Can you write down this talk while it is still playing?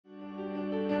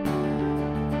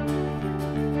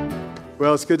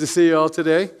Well, it's good to see you all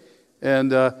today.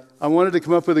 And I wanted to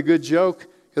come up with a good joke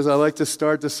because I like to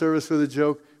start the service with a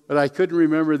joke, but I couldn't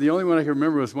remember. The only one I could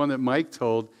remember was one that Mike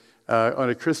told on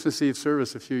a Christmas Eve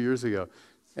service a few years ago.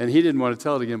 And he didn't want to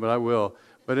tell it again, but I will.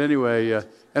 But anyway,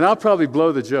 and I'll probably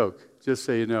blow the joke, just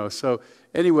so you know. So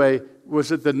anyway,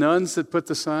 was it the nuns that put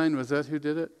the sign? Was that who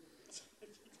did it?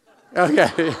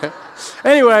 Okay.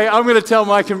 Anyway, I'm going to tell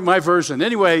my version.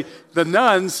 Anyway, the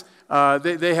nuns,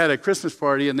 they had a Christmas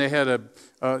party, and they had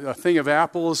a thing of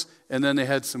apples, and then they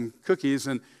had some cookies,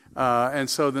 and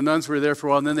so the nuns were there for a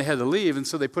while, and then they had to leave, and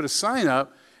so they put a sign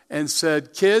up and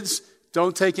said, "Kids,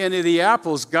 don't take any of the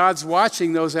apples. God's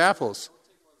watching those apples."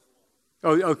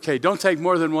 Oh, okay, don't take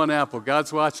more than one apple.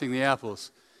 God's watching the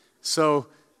apples. So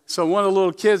one of the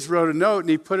little kids wrote a note, and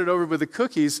he put it over with the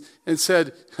cookies and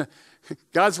said,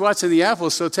 "God's watching the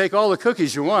apples, so take all the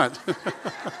cookies you want."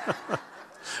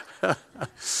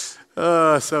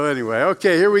 So anyway,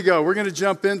 okay, here we go. We're going to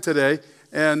jump in today,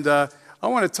 and I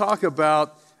want to talk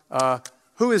about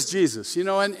who is Jesus. You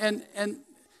know, and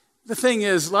the thing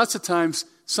is, lots of times,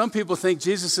 some people think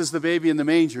Jesus is the baby in the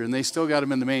manger, and they still got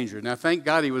him in the manger. Now, thank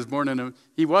God he was born in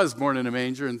a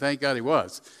manger, and thank God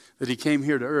that he came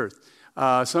here to earth.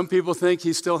 Some people think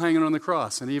he's still hanging on the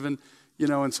cross, and even, you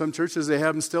know, in some churches they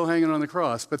have him still hanging on the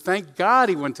cross. But thank God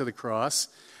he went to the cross,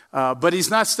 but he's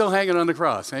not still hanging on the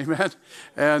cross, amen?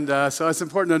 And so it's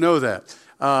important to know that.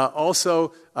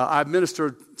 Also, I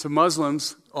minister to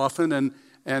Muslims often,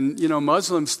 and you know,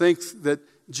 Muslims think that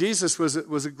Jesus was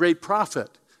a great prophet.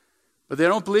 But they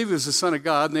don't believe he was the Son of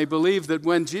God, and they believe that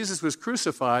when Jesus was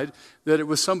crucified, that it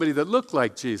was somebody that looked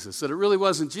like Jesus, that it really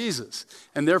wasn't Jesus,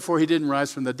 and therefore he didn't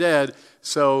rise from the dead.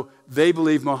 So they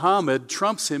believe Muhammad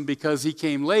trumps him because he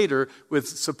came later with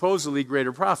supposedly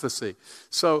greater prophecy.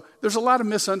 So there's a lot of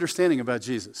misunderstanding about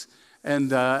Jesus.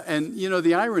 And you know,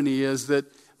 the irony is that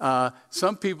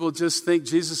some people just think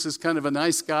Jesus is kind of a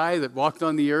nice guy that walked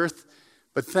on the earth.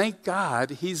 But thank God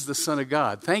he's the Son of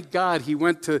God. Thank God he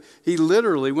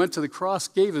literally went to the cross,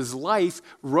 gave his life,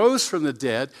 rose from the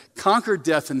dead, conquered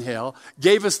death and hell,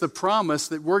 gave us the promise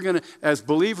that we're going to, as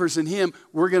believers in him,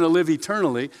 we're going to live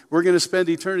eternally. We're going to spend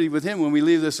eternity with him when we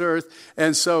leave this earth.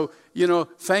 And so, you know,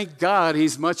 thank God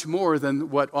he's much more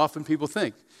than what often people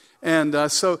think. And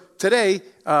so today,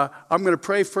 I'm going to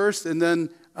pray first, and then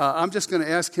I'm just going to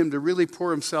ask him to really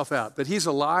pour himself out. But he's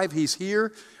alive. He's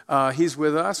here. He's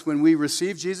with us. When we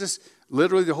receive Jesus,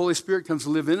 literally the Holy Spirit comes to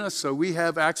live in us, so we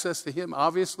have access to him.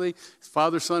 Obviously,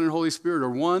 Father, Son, and Holy Spirit are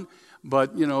one.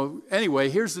 But, you know, anyway,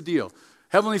 here's the deal.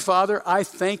 Heavenly Father, I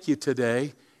thank you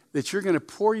today that you're going to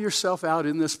pour yourself out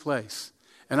in this place.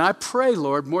 And I pray,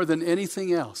 Lord, more than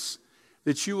anything else,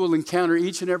 that you will encounter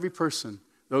each and every person,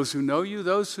 those who know you,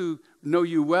 those who know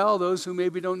you well, those who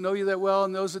maybe don't know you that well,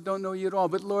 and those that don't know you at all.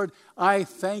 But, Lord, I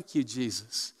thank you,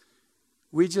 Jesus.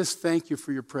 We just thank you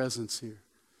for your presence here.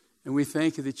 And we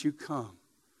thank you that you come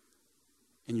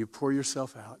and you pour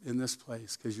yourself out in this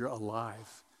place because you're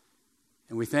alive.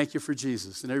 And we thank you for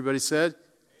Jesus. And everybody said,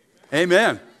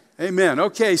 Amen. Amen.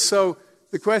 Okay, so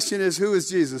the question is, who is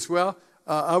Jesus? Well,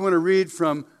 I want to read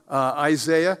from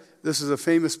Isaiah. This is a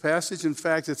famous passage. In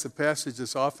fact, it's a passage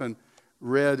that's often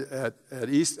read at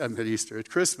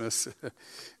Christmas.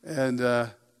 And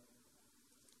let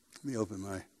me open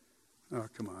my, oh,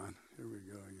 come on. Here we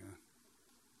go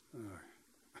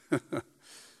again.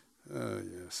 Oh,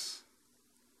 yes.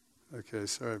 Okay,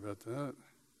 sorry about that.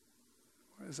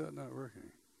 Why is that not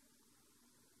working?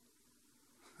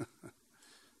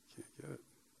 Can't get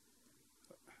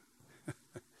it.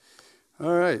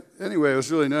 All right. Anyway, it was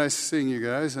really nice seeing you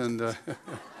guys. And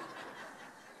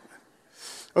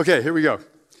okay, here we go.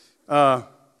 Okay.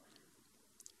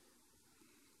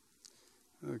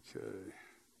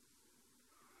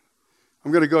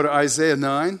 I'm going to go to Isaiah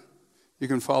 9. You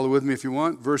can follow with me if you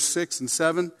want. Verse 6 and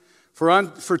 7.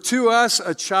 For to us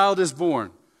a child is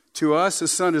born. To us a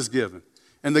son is given.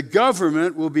 And the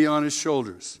government will be on his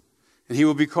shoulders. And he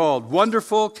will be called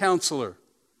Wonderful Counselor,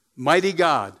 Mighty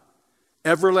God,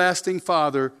 Everlasting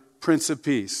Father, Prince of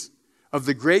Peace. Of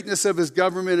the greatness of his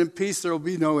government and peace there will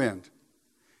be no end.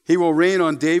 He will reign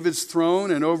on David's throne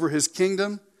and over his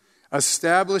kingdom,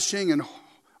 establishing and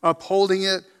upholding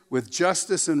it with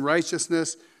justice and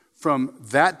righteousness from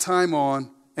that time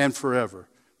on and forever.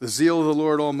 The zeal of the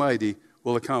Lord Almighty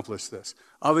will accomplish this.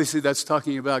 Obviously, that's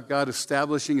talking about God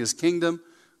establishing his kingdom,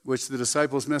 which the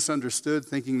disciples misunderstood,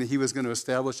 thinking that he was going to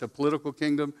establish a political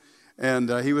kingdom.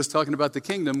 And he was talking about the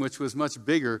kingdom, which was much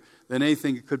bigger than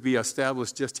anything that could be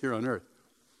established just here on earth.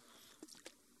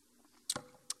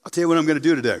 I'll tell you what I'm going to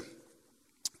do today.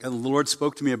 And the Lord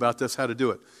spoke to me about this, how to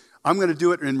do it. I'm going to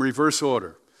do it in reverse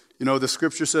order. You know, the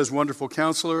scripture says wonderful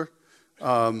counselor.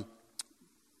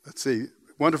 Let's see.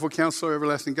 Wonderful Counselor,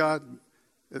 Everlasting God.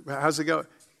 How's it go?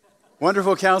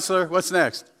 Wonderful Counselor. What's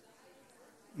next?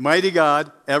 Mighty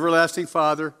God, Everlasting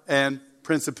Father, and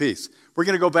Prince of Peace. We're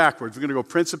going to go backwards. We're going to go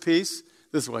Prince of Peace.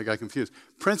 This is why I got confused.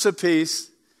 Prince of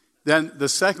Peace. Then the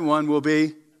second one will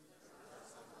be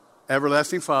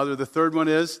Everlasting Father. The third one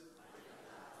is?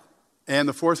 And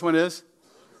the fourth one is?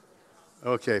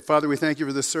 Okay. Father, we thank you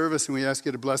for this service, and we ask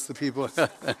you to bless the people.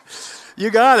 You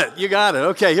got it. You got it.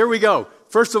 Okay, here we go.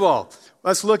 First of all,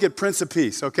 let's look at Prince of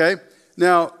Peace, okay?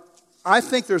 Now, I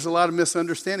think there's a lot of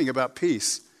misunderstanding about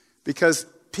peace because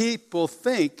people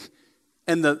think,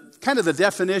 and the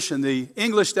definition, the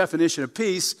English definition of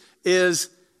peace is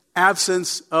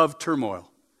absence of turmoil.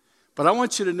 But I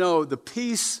want you to know the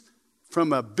peace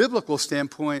from a biblical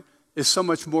standpoint is so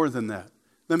much more than that.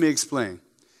 Let me explain.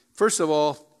 First of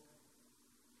all,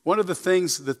 one of the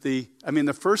things that the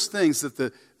first things that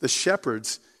the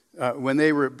shepherds, when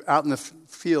they were out in the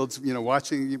fields,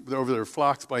 watching over their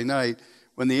flocks by night,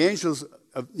 when the angels,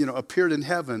 appeared in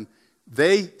heaven,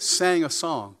 they sang a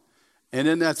song. And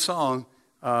in that song,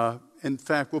 in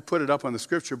fact, we'll put it up on the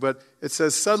scripture, but it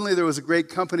says, suddenly there was a great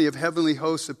company of heavenly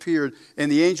hosts appeared,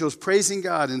 and the angels praising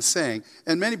God and sang.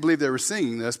 And many believe they were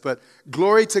singing this, but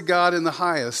glory to God in the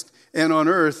highest, and on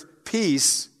earth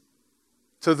peace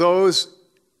to those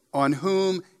on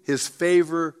whom his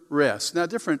favor rests. Now,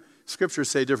 different scriptures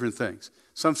say different things.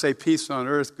 Some say peace on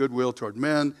earth, goodwill toward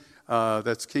men.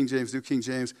 That's King James, New King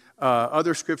James.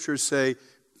 Other scriptures say,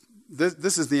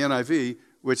 this is the NIV,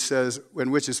 which says,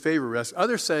 in which his favor rests.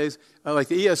 Others say, like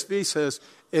the ESV says,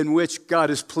 in which God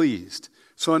is pleased.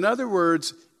 So in other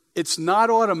words, it's not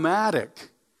automatic.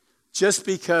 Just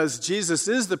because Jesus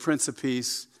is the Prince of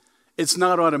Peace, it's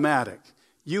not automatic.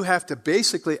 You have to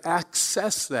basically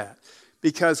access that.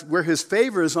 Because where his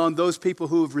favor is on those people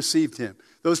who have received him,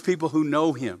 those people who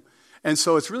know him. And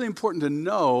so it's really important to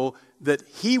know that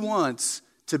he wants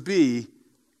to be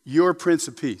your Prince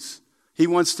of Peace. He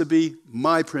wants to be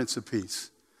my Prince of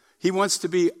Peace. He wants to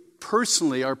be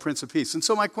personally our Prince of Peace. And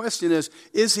so my question is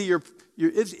he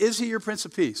your Prince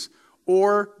of Peace?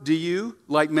 Or do you,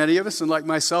 like many of us and like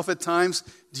myself at times,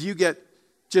 do you get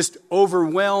just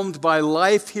overwhelmed by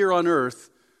life here on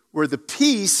earth where the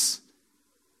peace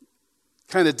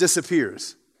kind of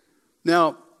disappears?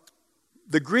 Now,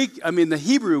 the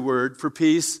Hebrew word for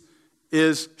peace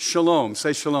is shalom.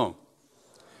 Say shalom.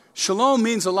 Shalom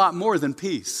means a lot more than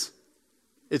peace.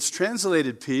 It's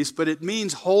translated peace, but it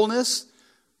means wholeness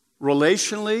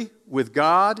relationally with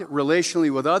God, relationally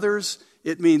with others.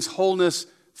 It means wholeness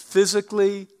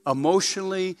physically,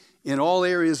 emotionally, in all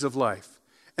areas of life.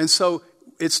 And so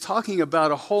it's talking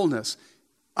about a wholeness.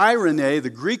 Irene, the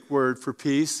Greek word for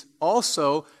peace,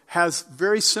 also has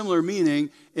very similar meaning,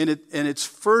 and its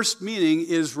first meaning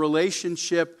is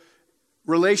relationship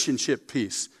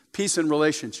peace and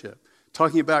relationship,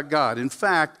 talking about God. In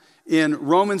fact, in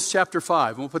Romans chapter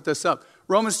 5, we'll put this up,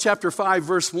 Romans chapter 5,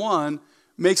 verse 1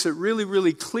 makes it really,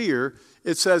 really clear.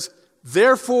 It says,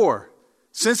 therefore,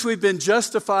 since we've been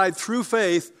justified through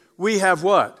faith, we have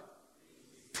what?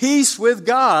 Peace with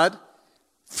God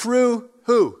through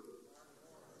who?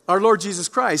 Our Lord Jesus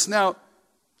Christ. Now,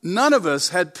 none of us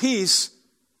had peace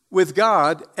with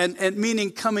God, and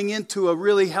meaning coming into a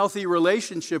really healthy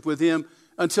relationship with him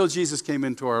until Jesus came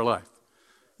into our life.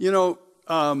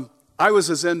 I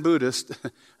was a Zen Buddhist.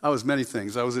 I was many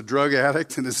things. I was a drug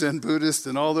addict and a Zen Buddhist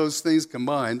and all those things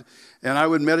combined. And I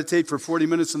would meditate for 40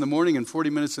 minutes in the morning and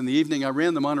 40 minutes in the evening. I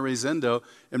ran the Monterey Zendo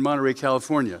in Monterey,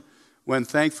 California, when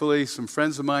thankfully some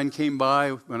friends of mine came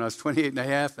by when I was 28 and a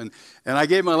half, and I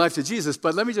gave my life to Jesus.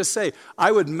 But let me just say,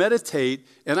 I would meditate,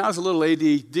 and I was a little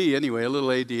ADD anyway, a little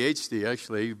ADHD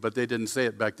actually, but they didn't say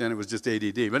it back then, it was just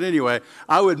ADD. But anyway,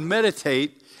 I would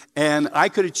meditate, and I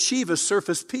could achieve a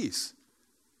surface peace.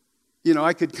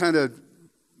 I could kind of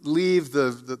leave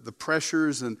the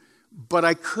pressures, but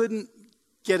I couldn't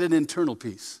get an internal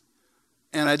peace.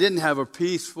 And I didn't have a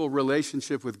peaceful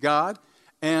relationship with God,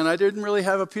 and I didn't really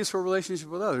have a peaceful relationship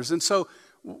with others. And so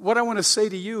what I want to say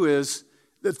to you is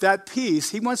that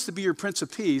peace, he wants to be your Prince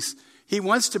of Peace. He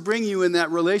wants to bring you in that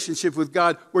relationship with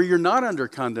God where you're not under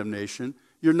condemnation,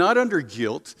 you're not under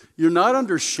guilt, you're not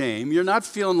under shame, you're not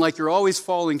feeling like you're always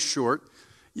falling short.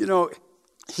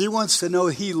 He wants to know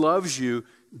he loves you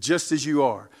just as you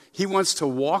are. He wants to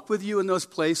walk with you in those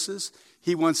places.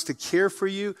 He wants to care for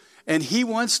you, and he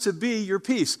wants to be your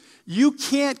peace. You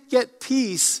can't get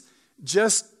peace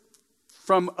just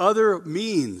from other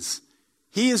means.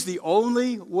 He is the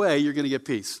only way you're going to get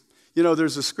peace.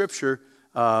 There's a scripture.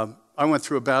 I went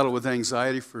through a battle with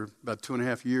anxiety for about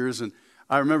 2.5 years, and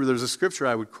I remember there's a scripture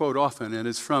I would quote often, and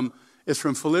it's from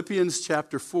Philippians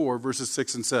chapter 4, verses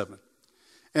 6 and 7.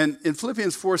 And in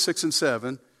Philippians 4, 6, and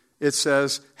 7, it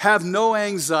says, have no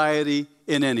anxiety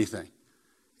in anything.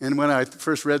 And when I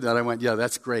first read that, I went, yeah,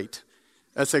 that's great.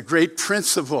 That's a great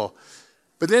principle.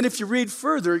 But then if you read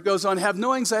further, it goes on, have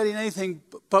no anxiety in anything,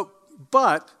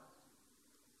 but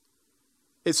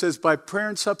it says, by prayer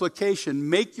and supplication,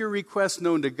 make your requests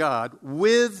known to God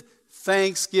with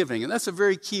thanksgiving. And that's a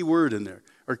very key word in there,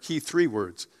 or key 3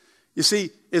 words. You see,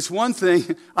 it's one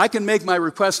thing, I can make my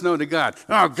requests known to God.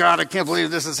 Oh, God, I can't believe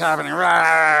this is happening.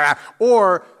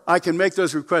 Or I can make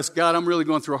those requests, God, I'm really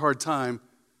going through a hard time,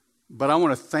 but I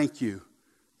want to thank you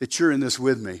that you're in this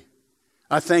with me.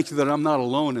 I thank you that I'm not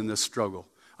alone in this struggle.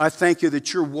 I thank you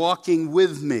that you're walking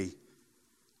with me.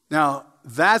 Now,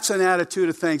 that's an attitude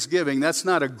of thanksgiving. That's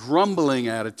not a grumbling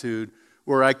attitude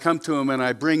where I come to him and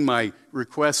I bring my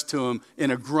request to him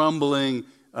in a grumbling,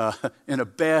 in a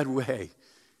bad way.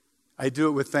 I do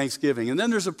it with thanksgiving. And then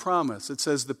there's a promise. It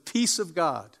says the peace of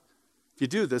God. If you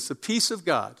do this, the peace of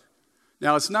God.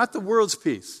 Now, it's not the world's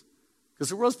peace, because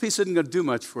the world's peace isn't going to do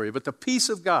much for you, but the peace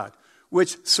of God,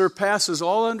 which surpasses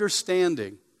all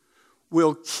understanding,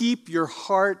 will keep your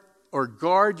heart or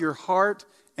guard your heart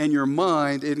and your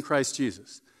mind in Christ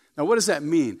Jesus. Now, what does that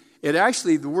mean? It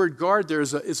actually, the word guard there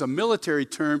is a military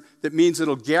term that means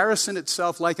it'll garrison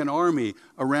itself like an army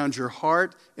around your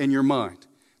heart and your mind.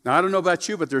 Now, I don't know about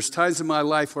you, but there's times in my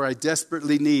life where I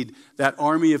desperately need that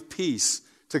army of peace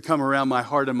to come around my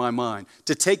heart and my mind,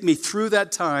 to take me through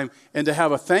that time and to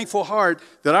have a thankful heart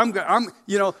that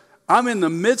I'm in the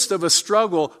midst of a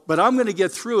struggle, but I'm going to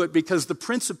get through it because the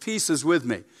Prince of Peace is with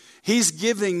me. He's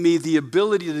giving me the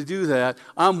ability to do that.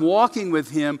 I'm walking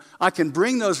with him. I can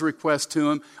bring those requests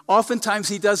to him. Oftentimes,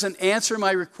 he doesn't answer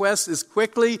my requests as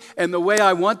quickly and the way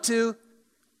I want to.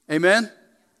 Amen?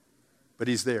 But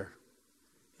he's there.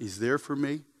 He's there for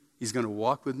me. He's going to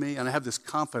walk with me. And I have this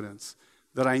confidence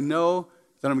that I know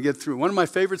that I'm going to get through. One of my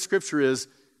favorite scripture is,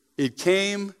 it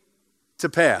came to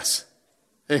pass.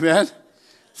 Amen?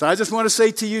 So I just want to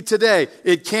say to you today,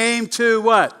 it came to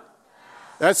what?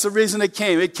 That's the reason it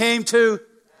came. It came to,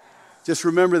 just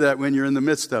remember that when you're in the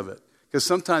midst of it. Because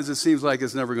sometimes it seems like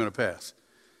it's never going to pass.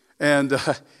 And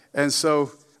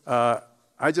so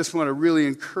I just want to really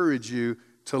encourage you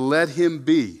to let him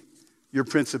be your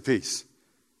Prince of Peace.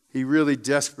 He really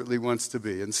desperately wants to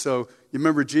be. And so, you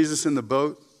remember Jesus in the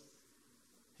boat?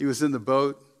 He was in the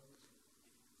boat,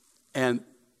 and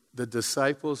the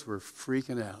disciples were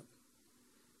freaking out.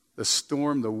 The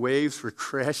storm, the waves were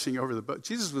crashing over the boat.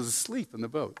 Jesus was asleep in the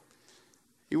boat.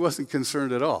 He wasn't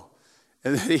concerned at all.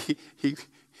 And then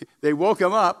they woke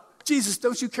him up. Jesus,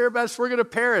 don't you care about us? We're going to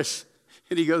perish.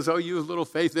 And he goes, oh, you have little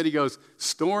faith. Then he goes,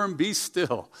 storm, be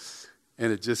still.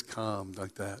 And it just calmed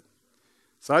like that.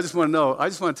 So I just want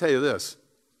to tell you this.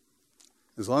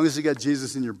 As long as you got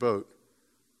Jesus in your boat,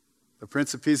 the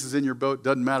Prince of Peace is in your boat,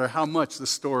 doesn't matter how much the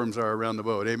storms are around the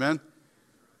boat. Amen?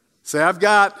 Say, I've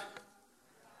got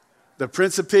the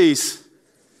Prince of Peace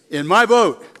in my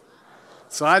boat.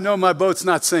 So I know my boat's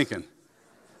not sinking.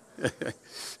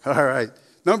 All right.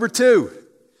 Number two.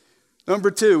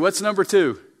 What's number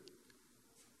 2?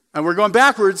 And we're going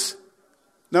backwards.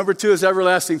 Number 2 is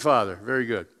everlasting Father. Very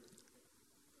good.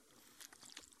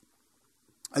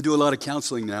 I do a lot of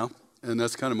counseling now, and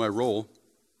that's kind of my role.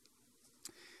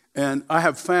 And I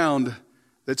have found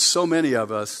that so many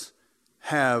of us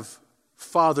have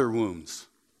father wounds.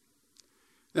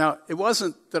 Now, it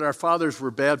wasn't that our fathers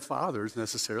were bad fathers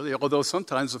necessarily, although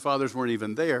sometimes the fathers weren't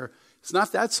even there. It's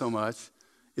not that so much.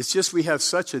 It's just we have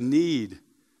such a need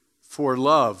for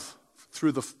love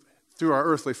through our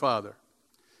earthly father.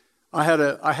 I had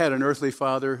an earthly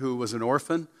father who was an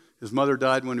orphan. His mother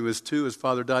died when he was 2. His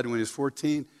father died when he was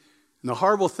 14. And the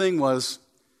horrible thing was,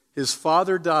 his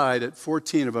father died at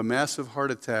 14 of a massive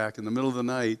heart attack in the middle of the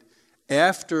night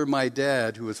after my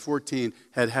dad, who was 14,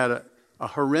 had a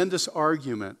horrendous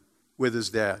argument with his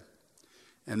dad.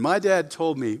 And my dad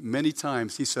told me many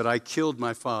times, he said, I killed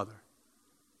my father.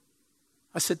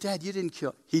 I said, Dad, you didn't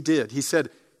kill. He did. He said,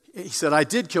 I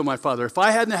did kill my father. If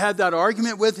I hadn't had that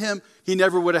argument with him, he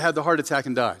never would have had the heart attack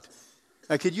and died.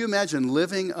 Now, could you imagine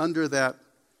living under that?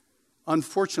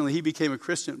 Unfortunately, he became a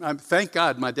Christian. Thank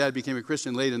God my dad became a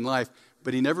Christian late in life,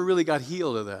 but he never really got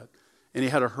healed of that. And he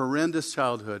had a horrendous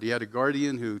childhood. He had a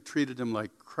guardian who treated him like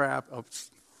crap. Oh,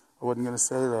 I wasn't going to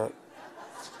say that.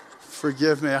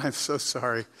 Forgive me, I'm so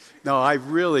sorry. No, I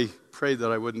really prayed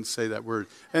that I wouldn't say that word.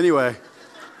 Anyway,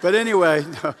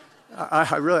 no,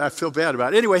 I feel bad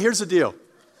about it. Anyway, here's the deal.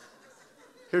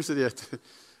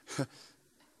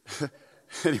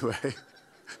 Anyway.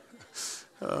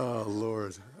 Oh,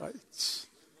 Lord.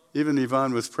 Even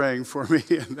Yvonne was praying for me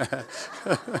in that.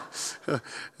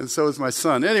 And so was my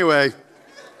son. Anyway,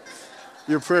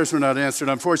 Your prayers were not answered,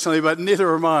 unfortunately, but neither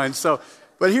were mine.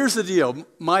 But here's the deal.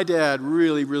 My dad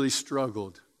really, really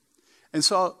struggled. And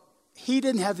so he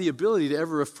didn't have the ability to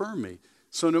ever affirm me.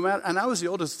 So and I was the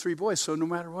oldest of three boys, so no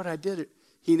matter what I did,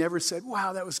 he never said,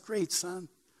 wow, that was great, son.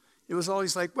 It was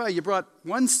always like, well, you brought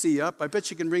one C up. I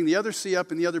bet you can bring the other C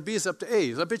up and the other B's up to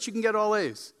A's. I bet you can get all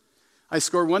A's. I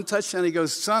scored one touchdown. He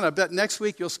goes, son, I bet next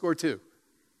week you'll score two.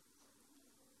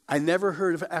 I never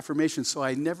heard of affirmation, so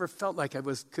I never felt like I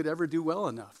could ever do well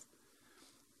enough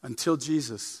until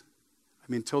Jesus.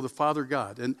 Until the Father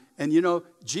God. And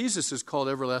Jesus is called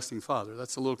Everlasting Father.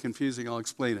 That's a little confusing. I'll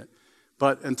explain it.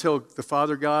 But until the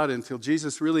Father God, until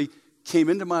Jesus really came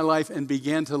into my life and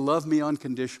began to love me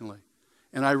unconditionally.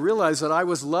 And I realized that I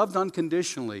was loved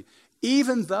unconditionally,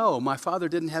 even though my father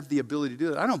didn't have the ability to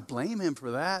do it. I don't blame him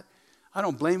for that. I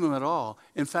don't blame him at all.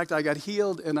 In fact, I got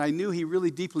healed, and I knew he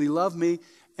really deeply loved me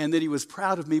and that he was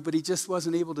proud of me, but he just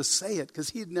wasn't able to say it because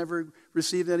he had never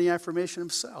received any affirmation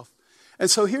himself. And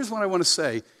so here's what I want to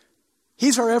say.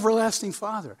 He's our everlasting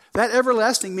Father. That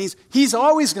everlasting means he's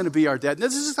always going to be our dad. Now,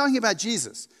 this is talking about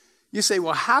Jesus. You say,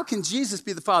 well, how can Jesus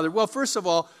be the Father? Well, first of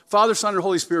all, Father, Son, and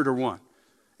Holy Spirit are one.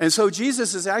 And so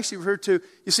Jesus is actually referred to,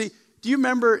 you see, do you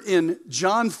remember in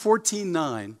John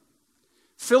 14:9,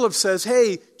 Philip says,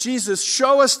 hey, Jesus,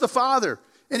 show us the Father.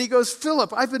 And he goes,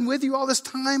 Philip, I've been with you all this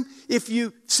time. If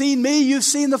you've seen me, you've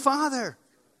seen the Father.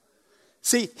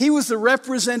 See, he was the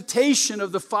representation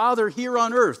of the Father here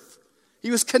on earth. He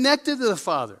was connected to the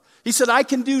Father. He said, I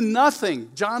can do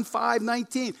nothing. John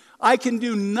 5:19. I can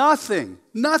do nothing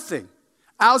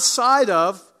outside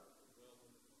of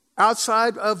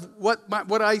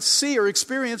what I see or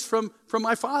experience from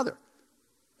my Father.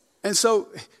 And so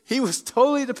he was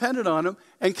totally dependent on him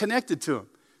and connected to him.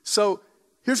 So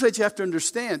here's what you have to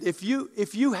understand. If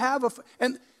you have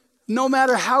and no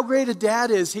matter how great a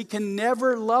dad is, he can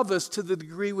never love us to the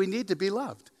degree we need to be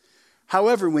loved.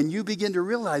 However, when you begin to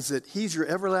realize that he's your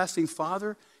everlasting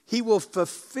Father, he will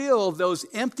fulfill those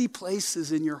empty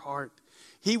places in your heart.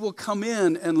 He will come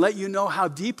in and let you know how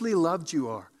deeply loved you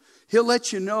are. He'll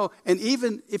let you know, and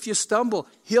even if you stumble,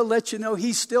 he'll let you know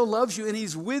he still loves you and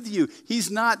he's with you. He's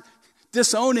not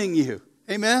disowning you.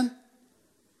 Amen?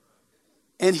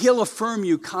 And he'll affirm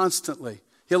you constantly.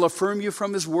 He'll affirm you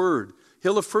from his word.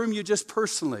 He'll affirm you just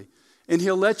personally. And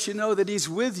he'll let you know that he's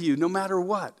with you no matter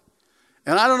what.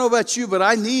 And I don't know about you, but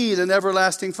I need an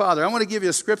everlasting Father. I want to give you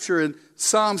a scripture in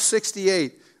Psalm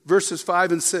 68, verses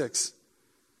 5 and 6.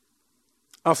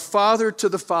 A father to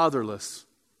the fatherless.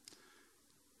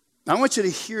 I want you to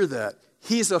hear that.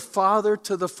 He's a father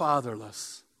to the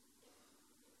fatherless.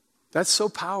 That's so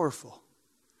powerful.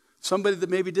 Somebody that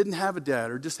maybe didn't have a dad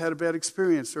or just had a bad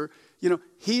experience, or,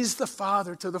 he's the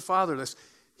father to the fatherless.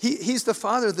 He's the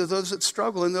father to those that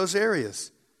struggle in those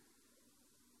areas.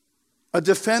 A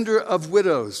defender of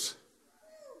widows.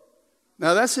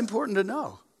 Now that's important to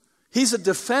know. He's a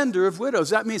defender of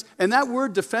widows. That means, and that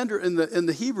word defender in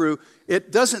the Hebrew,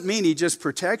 it doesn't mean he just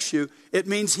protects you. It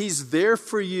means he's there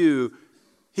for you.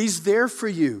 He's there for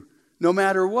you no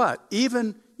matter what.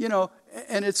 Even,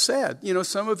 and it's sad.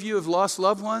 Some of you have lost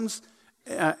loved ones,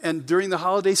 and during the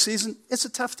holiday season, it's a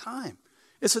tough time.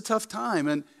 It's a tough time.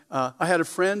 And I had a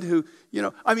friend who,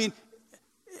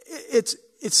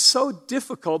 it's so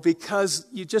difficult because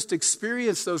you just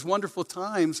experience those wonderful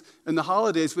times in the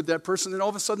holidays with that person, and all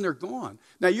of a sudden they're gone.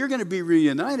 Now, you're going to be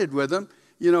reunited with them,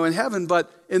 in heaven,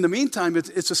 but in the meantime,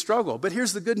 it's a struggle. But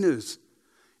here's the good news.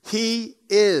 He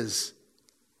is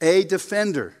a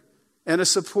defender and a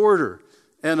supporter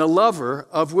and a lover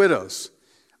of widows.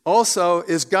 Also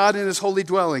is God in his holy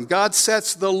dwelling. God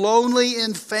sets the lonely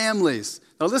in families.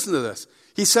 Now, listen to this.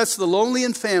 He sets the lonely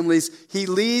in families. He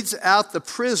leads out the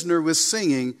prisoner with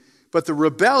singing, but the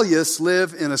rebellious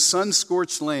live in a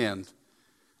sun-scorched land.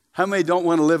 How many don't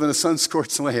want to live in a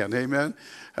sun-scorched land? Amen?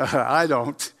 I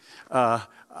don't.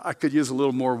 I could use a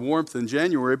little more warmth in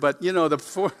January, but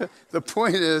the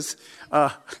point is,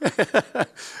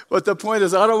 but the point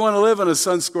is, I don't want to live in a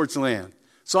sun-scorched land.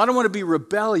 So I don't want to be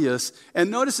rebellious.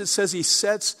 And notice it says he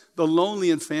sets the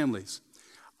lonely in families.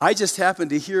 I just happened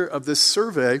to hear of this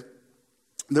survey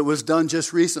that was done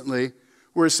just recently,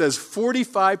 where it says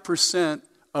 45%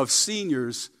 of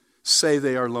seniors say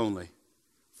they are lonely.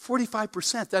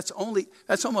 45%.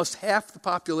 That's almost half the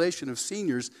population of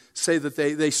seniors say that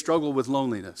they struggle with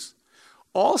loneliness.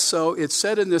 Also, it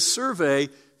said in this survey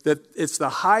that it's the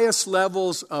highest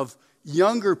levels of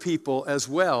younger people as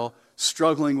well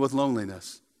struggling with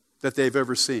loneliness that they've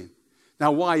ever seen.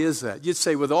 Now, why is that? You'd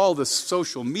say with all the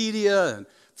social media and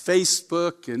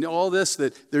Facebook and all this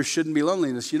that there shouldn't be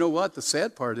loneliness. You know what? The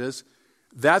sad part is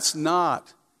that's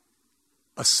not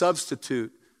a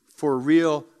substitute for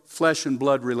real flesh and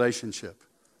blood relationship.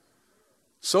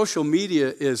 Social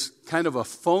media is kind of a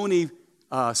phony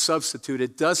substitute.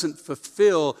 It doesn't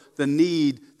fulfill the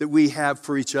need that we have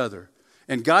for each other.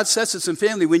 And God sets us in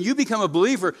family. When you become a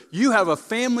believer, you have a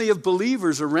family of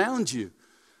believers around you.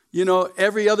 You know,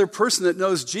 every other person that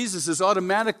knows Jesus is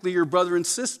automatically your brother and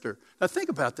sister. Now think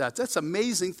about that. That's an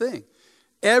amazing thing.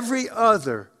 Every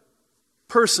other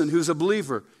person who's a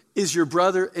believer is your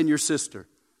brother and your sister.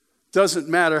 Doesn't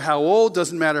matter how old,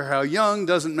 doesn't matter how young,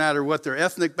 doesn't matter what their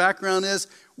ethnic background is.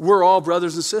 We're all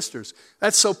brothers and sisters.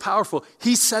 That's so powerful.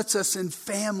 He sets us in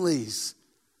families,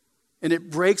 and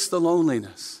it breaks the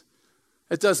loneliness.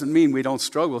 It doesn't mean we don't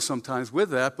struggle sometimes with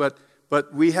that, but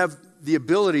we have the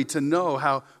ability to know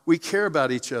how we care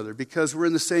about each other because we're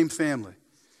in the same family.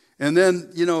 And then,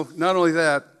 you know, not only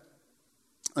that,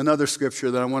 another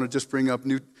scripture that I want to just bring up,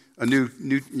 New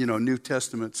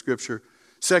Testament scripture.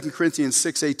 2 Corinthians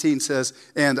 6:18 says,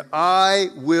 "And I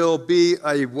will be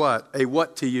a what? A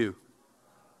what to you?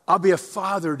 I'll be a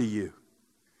father to you.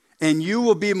 And you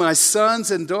will be my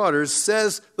sons and daughters,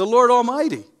 says the Lord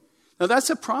Almighty." Now that's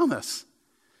a promise.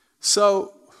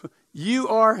 So you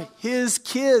are his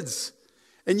kids.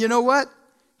 And you know what?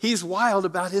 He's wild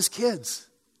about his kids.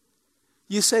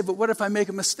 You say, but what if I make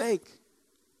a mistake?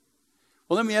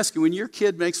 Well, let me ask you, when your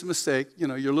kid makes a mistake, you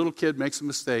know, your little kid makes a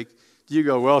mistake, do you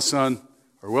go, well, son,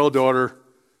 or well, daughter,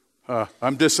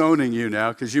 I'm disowning you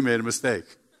now because you made a mistake?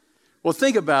 Well,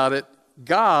 think about it.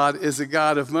 God is a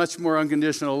God of much more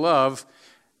unconditional love.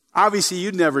 Obviously,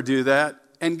 you'd never do that.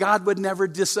 And God would never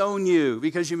disown you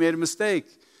because you made a mistake.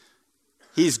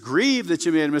 He's grieved that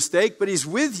you made a mistake, but he's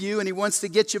with you and he wants to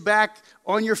get you back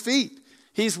on your feet.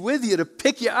 He's with you to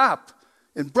pick you up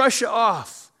and brush you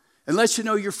off and let you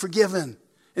know you're forgiven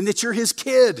and that you're his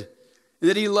kid and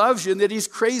that he loves you and that he's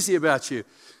crazy about you.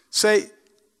 Say,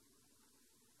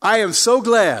 I am so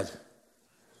glad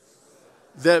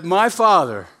that my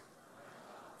Father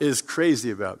is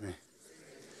crazy about me.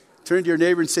 Turn to your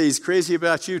neighbor and say, he's crazy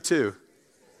about you too.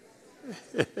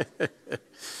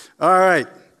 All right.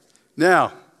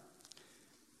 Now,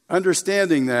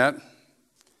 understanding that,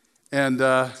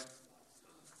 I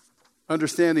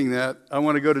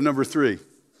want to go to number 3.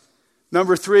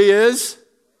 Number 3 is,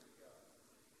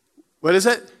 what is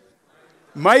it?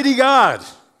 Mighty God.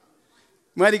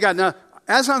 Mighty God. Now,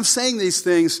 as I'm saying these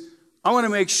things, I want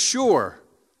to make sure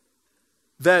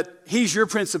that he's your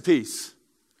Prince of Peace,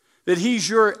 that he's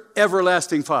your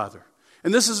everlasting Father.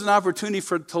 And this is an opportunity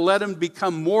to let him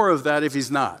become more of that if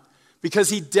he's not, because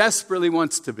he desperately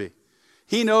wants to be.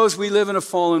 He knows we live in a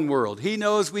fallen world. He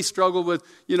knows we struggle with,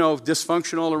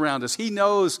 dysfunction all around us. He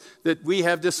knows that we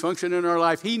have dysfunction in our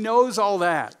life. He knows all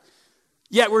that.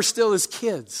 Yet we're still his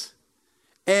kids.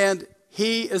 And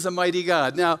he is a mighty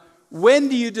God. Now, when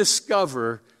do you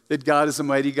discover that God is a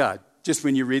mighty God? Just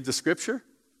when you read the scripture?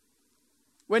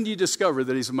 When do you discover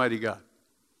that he's a mighty God?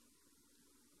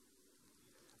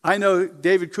 I know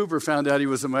David Cooper found out he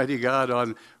was a mighty God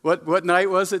on, what night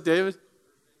was it, David?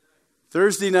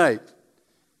 Thursday night.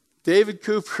 David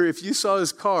Cooper, if you saw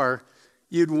his car,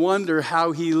 you'd wonder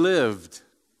how he lived.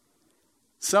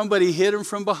 Somebody hit him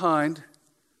from behind,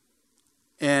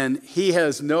 and he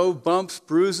has no bumps,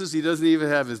 bruises. He doesn't even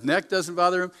have, his neck doesn't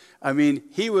bother him. I mean,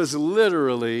 he was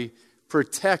literally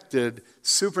protected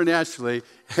supernaturally.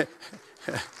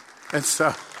 And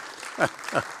so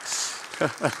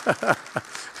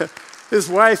his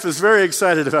wife is very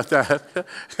excited about that.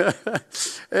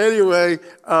 Anyway,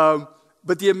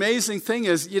 but the amazing thing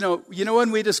is, you know when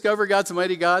we discover God's a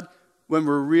mighty God? When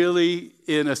we're really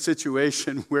in a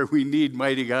situation where we need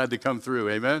mighty God to come through,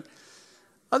 amen?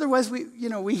 Otherwise,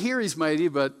 we hear he's mighty,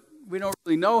 but we don't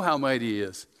really know how mighty he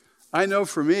is. I know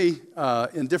for me,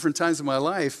 in different times of my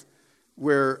life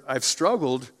where I've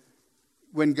struggled,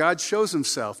 when God shows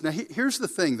himself. Now, here's the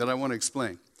thing that I want to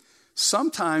explain.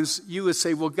 Sometimes you would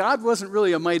say, well, God wasn't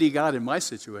really a mighty God in my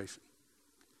situation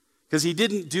because he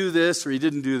didn't do this or he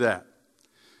didn't do that.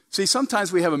 See,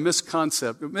 sometimes we have a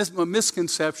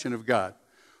misconception of God.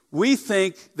 We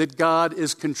think that God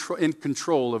is in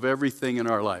control of everything in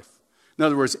our life. In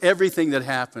other words, everything that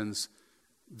happens,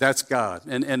 that's God.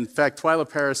 And in fact, Twyla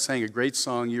Paris sang a great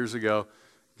song years ago,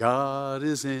 God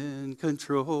is in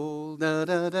control. Da,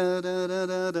 da, da, da, da,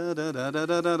 da, da, da,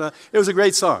 da, da, da. It was a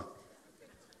great song.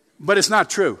 But it's not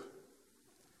true.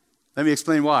 Let me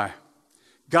explain why.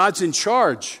 God's in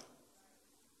charge,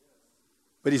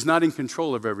 but he's not in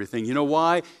control of everything. You know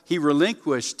why? He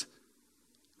relinquished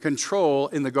control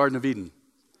in the Garden of Eden.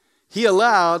 He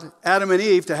allowed Adam and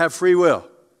Eve to have free will.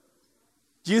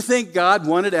 Do you think God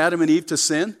wanted Adam and Eve to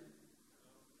sin?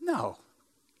 No.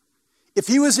 If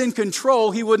he was in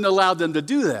control, he wouldn't allow them to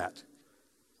do that.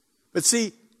 But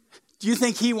see, Do you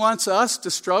think he wants us to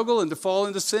struggle and to fall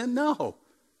into sin? No.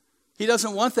 He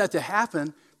doesn't want that to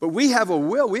happen. But we have a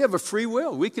will. We have a free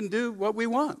will. We can do what we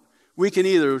want. We can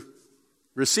either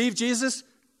receive Jesus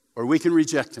or we can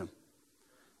reject him.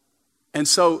 And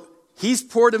so he's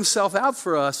poured himself out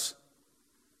for us,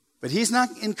 but he's not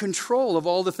in control of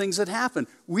all the things that happen.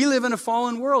 We live in a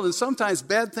fallen world, and sometimes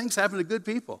bad things happen to good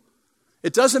people.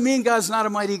 It doesn't mean God's not a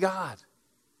mighty God.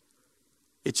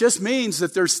 It just means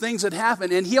that there's things that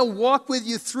happen, and he'll walk with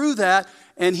you through that,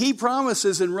 and he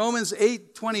promises in Romans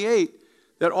 8:28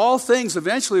 that all things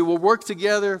eventually will work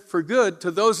together for good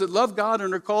to those that love God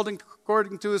and are called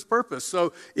according to his purpose.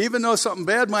 So even though something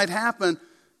bad might happen,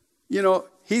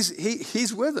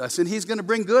 he's with us, and he's going to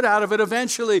bring good out of it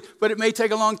eventually, but it may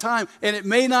take a long time, and it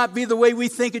may not be the way we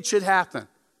think it should happen.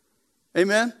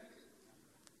 Amen?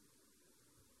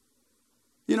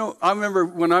 I remember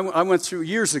when I went through,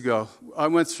 years ago, I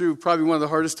went through probably one of the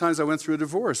hardest times. I went through a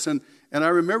divorce. And I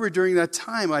remember during that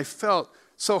time, I felt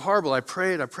so horrible. I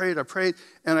prayed,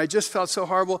 and I just felt so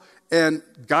horrible. And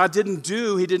God he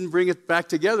didn't bring it back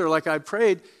together like I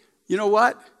prayed. You know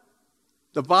what?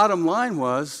 The bottom line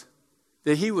was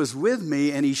that he was with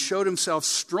me, and he showed himself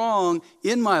strong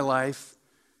in my life,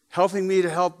 helping me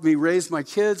raise my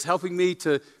kids, helping me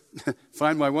to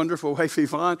find my wonderful wife,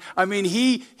 Yvonne. I mean,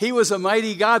 he was a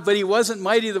mighty God, but he wasn't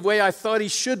mighty the way I thought he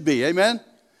should be. Amen?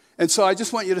 And so I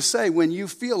just want you to say, when you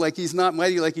feel like he's not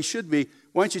mighty like he should be,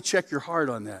 why don't you check your heart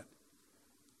on that?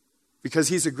 Because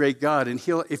he's a great God, and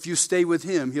if you stay with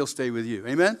him, he'll stay with you.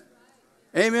 Amen?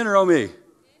 Amen or oh me?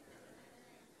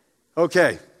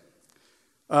 Okay.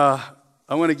 I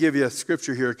want to give you a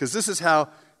scripture here, because this is how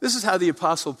the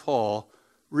Apostle Paul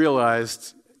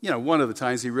realized, one of the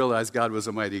times he realized God was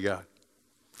a mighty God.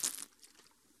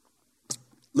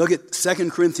 Look at 2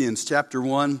 Corinthians chapter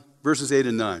 1, verses 8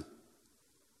 and 9.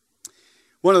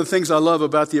 One of the things I love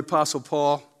about the Apostle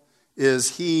Paul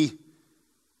is he's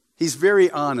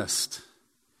very honest.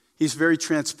 He's very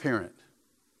transparent.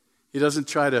 He doesn't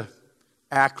try to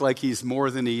act like he's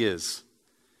more than he is.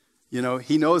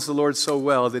 He knows the Lord so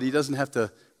well that he doesn't have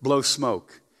to blow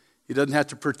smoke. He doesn't have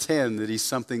to pretend that he's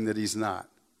something that he's not.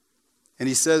 And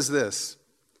he says this.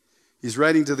 He's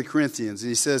writing to the Corinthians, and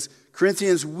he says,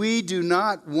 Corinthians, we do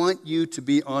not want you to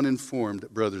be uninformed,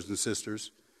 brothers and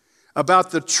sisters,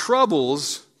 about the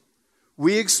troubles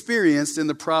we experienced in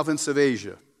the province of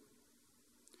Asia.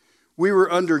 We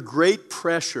were under great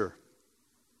pressure,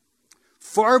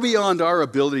 far beyond our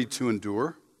ability to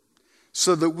endure,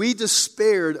 so that we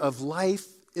despaired of life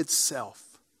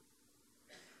itself.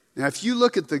 Now, if you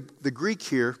look at the Greek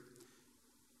here,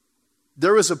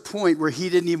 there was a point where he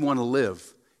didn't even want to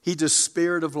live. He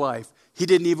despaired of life. He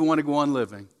didn't even want to go on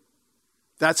living.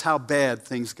 That's how bad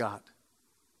things got.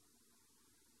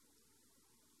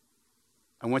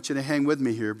 I want you to hang with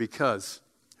me here, because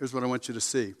here's what I want you to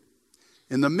see.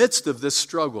 In the midst of this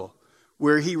struggle,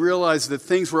 where he realized that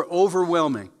things were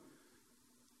overwhelming,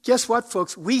 guess what,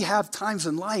 folks? We have times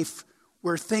in life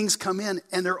where things come in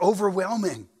and they're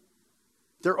overwhelming.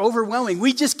 They're overwhelming.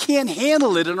 We just can't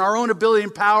handle it in our own ability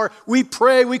and power. We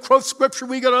pray, we quote scripture,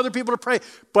 we get other people to pray,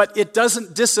 but it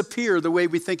doesn't disappear the way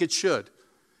we think it should.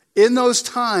 In those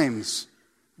times,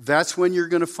 that's when you're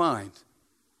going to find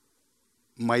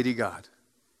mighty God.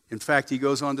 In fact, he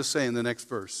goes on to say in the next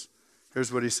verse,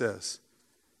 here's what he says.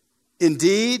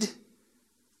 Indeed,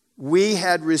 we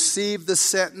had received the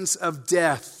sentence of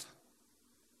death,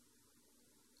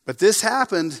 but this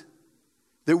happened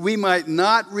that we might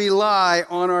not rely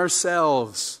on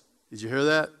ourselves. Did you hear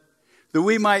that? That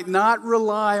we might not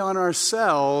rely on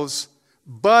ourselves,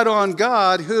 but on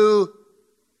God who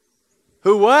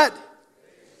what?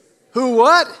 Who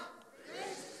what?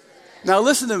 Now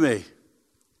listen to me.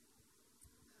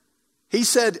 He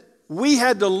said we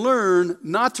had to learn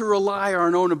not to rely on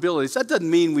our own abilities. That doesn't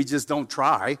mean we just don't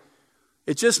try.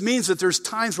 It just means that there's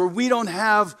times where we don't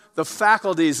have the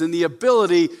faculties and the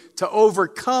ability to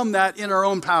overcome that in our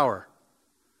own power.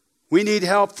 We need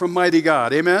help from mighty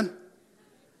God. Amen?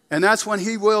 And that's when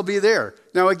he will be there.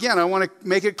 Now again, I want to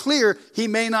make it clear, he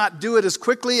may not do it as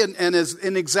quickly and as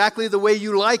in exactly the way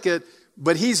you like it,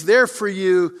 but he's there for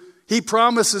you. He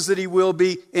promises that he will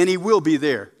be, and he will be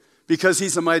there because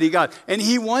he's a mighty God. And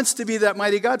he wants to be that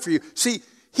mighty God for you. See,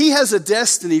 he has a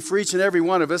destiny for each and every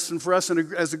one of us and for us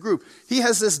as a group. He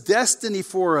has this destiny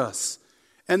for us.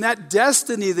 And that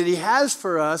destiny that he has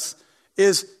for us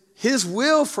is his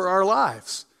will for our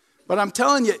lives. But I'm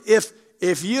telling you,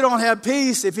 if you don't have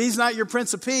peace, if he's not your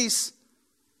Prince of Peace,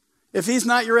 if he's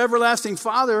not your everlasting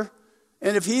Father,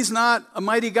 and if he's not a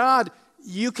mighty God,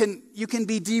 you can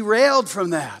be derailed from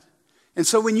that. And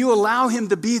so when you allow him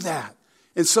to be that,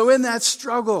 and so in that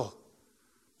struggle,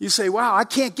 You say, wow, I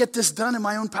can't get this done in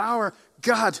my own power.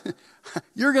 God,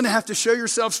 you're going to have to show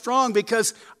yourself strong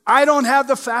because I don't have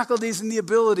the faculties and the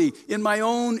ability in my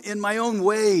own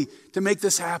way to make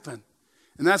this happen.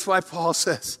 And that's why Paul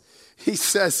says, he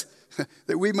says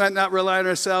that we might not rely on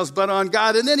ourselves, but on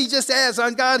God. And then he just adds,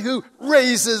 on God who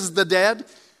raises the dead.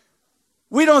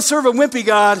 We don't serve a wimpy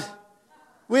God.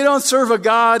 We don't serve a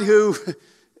God who,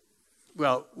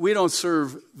 well, we don't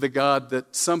serve the God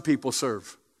that some people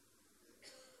serve.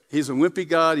 He's a wimpy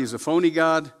God. He's a phony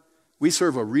God. We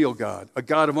serve a real God, a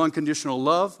God of unconditional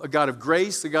love, a God of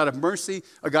grace, a God of mercy,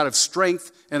 a God of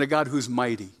strength, and a God who's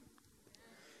mighty.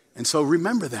 And so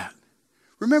remember that.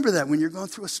 Remember that when you're going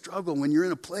through a struggle, when you're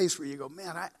in a place where you go,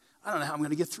 man, I don't know how I'm going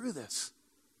to get through this.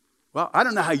 Well, I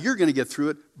don't know how you're going to get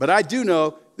through it, but I do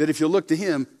know that if you look to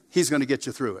him, he's going to get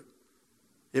you through it.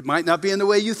 It might not be in the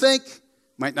way you think,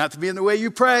 might not be in the way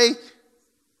you pray,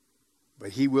 but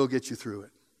he will get you through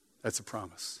it. That's a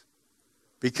promise.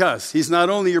 Because he's not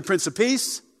only your Prince of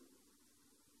Peace,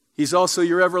 he's also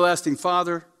your everlasting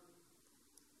Father,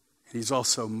 and he's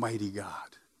also mighty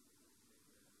God.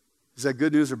 Is that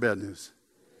good news or bad news?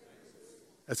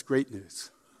 That's great news.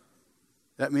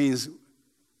 That means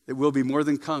that we'll be more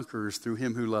than conquerors through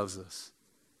him who loves us.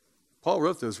 Paul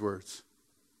wrote those words.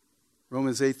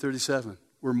 Romans 8:37.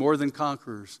 We're more than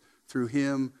conquerors through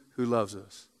him who loves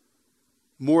us.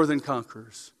 More than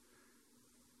conquerors.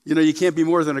 You know, you can't be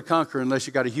more than a conqueror unless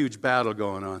you got a huge battle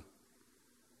going on.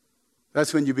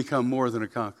 That's when you become more than a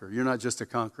conqueror. You're not just a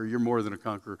conqueror, you're more than a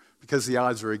conqueror because the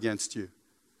odds are against you.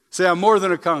 Say, I'm more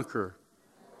than a conqueror.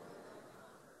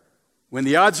 When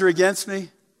the odds are against me,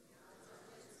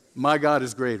 my God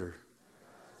is greater.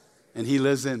 And he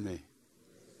lives in me.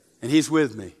 And he's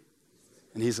with me.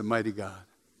 And he's a mighty God.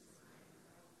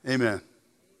 Amen.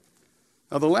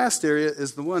 Now the last area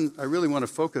is the one I really want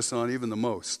to focus on even the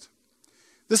most.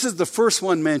 This is the first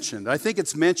one mentioned. I think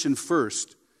it's mentioned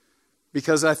first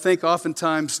because I think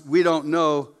oftentimes we don't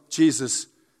know Jesus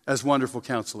as Wonderful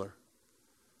Counselor.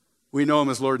 We know him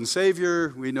as Lord and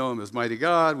Savior. We know him as Mighty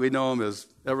God. We know him as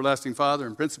Everlasting Father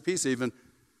and Prince of Peace even.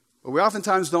 But we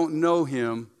oftentimes don't know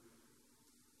him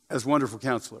as Wonderful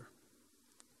Counselor.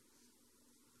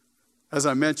 As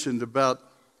I mentioned, about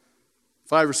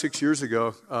 5 or 6 years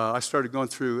ago, I started going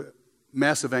through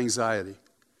massive anxiety.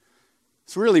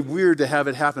 It's really weird to have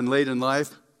it happen late in life.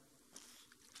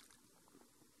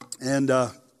 And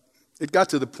it got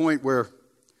to the point where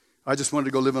I just wanted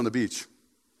to go live on the beach.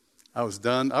 I was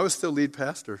done. I was still lead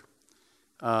pastor.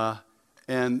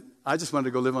 And I just wanted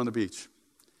to go live on the beach.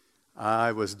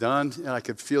 I was done, and I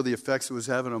could feel the effects it was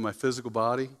having on my physical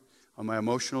body, on my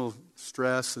emotional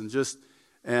stress, and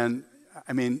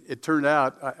it turned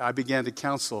out I began to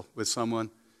counsel with someone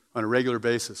on a regular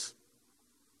basis.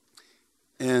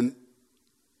 And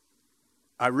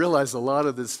I realized a lot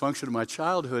of the dysfunction of my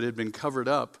childhood had been covered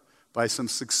up by some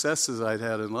successes I'd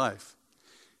had in life.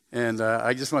 And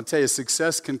I just want to tell you,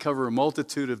 success can cover a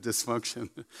multitude of dysfunction,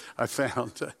 I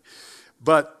found.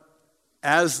 But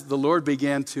as the Lord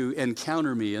began to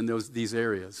encounter me in these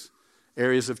areas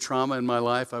of trauma in my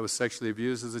life, I was sexually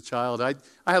abused as a child. I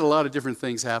had a lot of different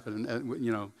things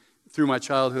happen, through my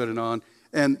childhood and on.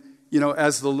 And,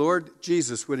 as the Lord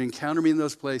Jesus would encounter me in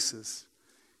those places,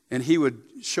 and he would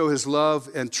show his love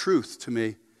and truth to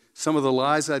me, some of the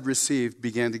lies I'd received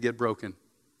began to get broken.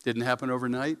 Didn't happen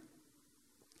overnight.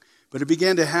 But it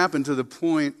began to happen to the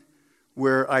point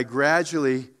where I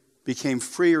gradually became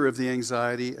freer of the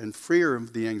anxiety and freer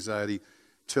of the anxiety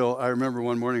till I remember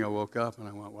one morning I woke up and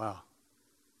I went, wow,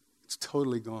 it's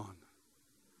totally gone.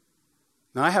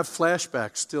 Now I have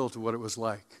flashbacks still to what it was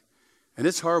like. And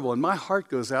it's horrible. And my heart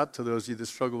goes out to those of you that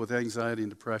struggle with anxiety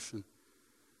and depression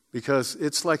because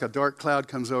it's like a dark cloud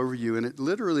comes over you and it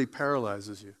literally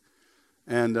paralyzes you.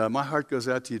 And my heart goes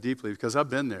out to you deeply because I've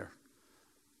been there.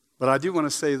 But I do want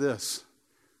to say this,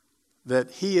 that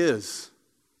he is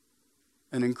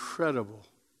an incredible,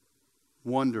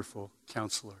 wonderful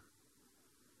counselor.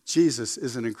 Jesus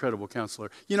is an incredible counselor.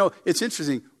 It's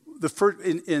interesting. The first,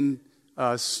 in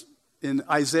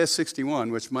Isaiah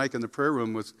 61, which Mike in the prayer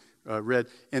room was read,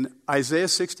 in Isaiah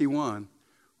 61,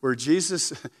 where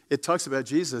Jesus, it talks about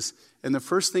Jesus, and the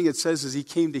first thing it says is he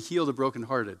came to heal the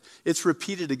brokenhearted. It's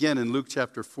repeated again in Luke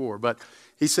chapter 4, but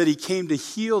he said he came to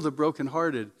heal the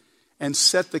brokenhearted and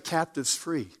set the captives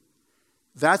free.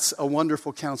 That's a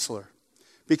wonderful counselor.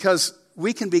 Because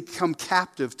we can become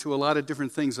captive to a lot of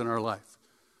different things in our life.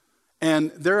 And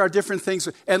there are different things.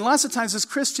 And lots of times as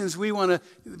Christians,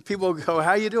 people go,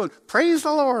 how you doing? Praise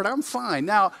the Lord, I'm fine.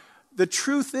 Now, the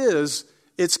truth is,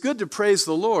 it's good to praise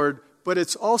the Lord, but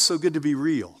it's also good to be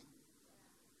real.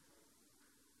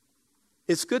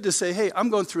 it's good to say, hey, I'm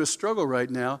going through a struggle right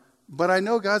now, but I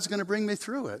know God's going to bring me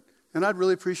through it. And I'd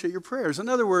really appreciate your prayers. In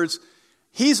other words,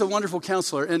 he's a wonderful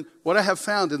counselor. And what I have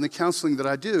found in the counseling that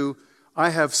I do, I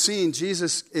have seen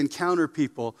Jesus encounter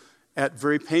people at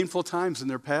very painful times in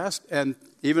their past and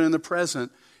even in the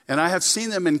present. And I have seen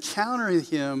them encounter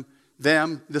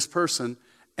this person,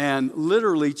 and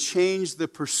literally change the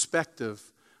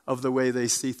perspective of the way they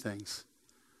see things.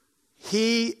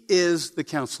 He is the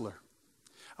counselor.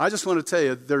 I just want to tell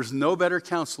you, there's no better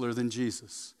counselor than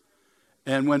Jesus.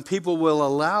 And when people will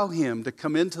allow him to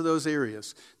come into those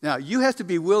areas. Now, you have to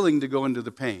be willing to go into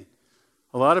the pain.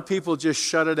 A lot of people just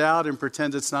shut it out and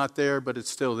pretend it's not there, but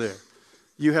it's still there.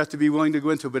 You have to be willing to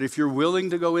go into it. But if you're willing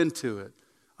to go into it,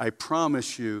 I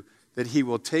promise you that he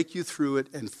will take you through it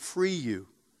and free you.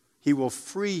 He will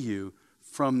free you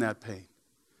from that pain.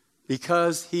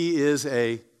 Because he is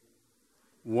a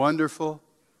wonderful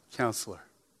counselor.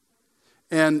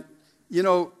 And, you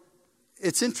know,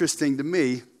 it's interesting to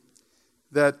me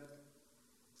that,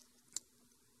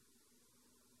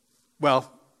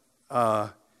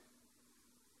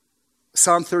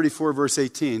 Psalm 34, verse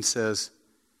 18 says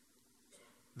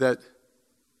that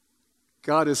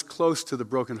God is close to the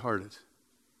brokenhearted.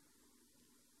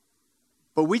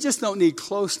 But we just don't need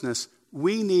closeness.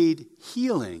 We need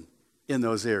healing in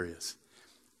those areas.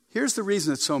 Here's the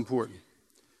reason it's so important.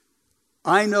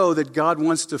 I know that God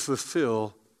wants to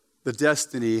fulfill the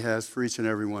destiny he has for each and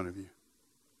every one of you.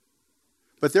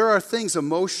 But there are things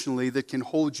emotionally that can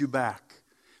hold you back,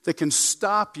 that can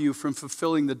stop you from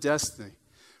fulfilling the destiny,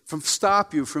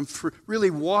 stop you from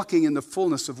really walking in the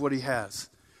fullness of what he has.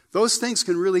 Those things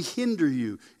can really hinder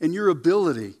you in your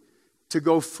ability to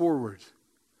go forward.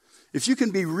 If you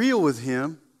can be real with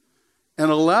him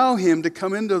and allow him to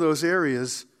come into those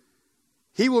areas,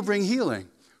 he will bring healing.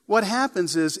 What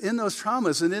happens is in those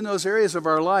traumas and in those areas of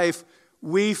our life,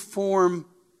 we form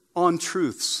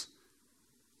untruths.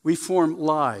 We form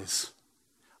lies.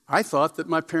 I thought that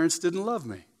my parents didn't love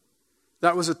me.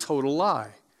 That was a total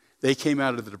lie. They came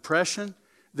out of the depression.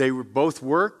 They were both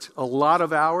worked a lot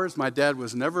of hours. My dad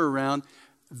was never around.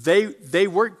 They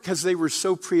worked because they were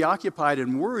so preoccupied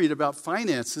and worried about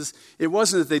finances. It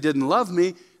wasn't that they didn't love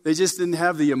me. They just didn't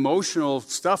have the emotional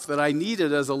stuff that I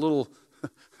needed as a little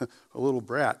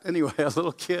brat. Anyway, a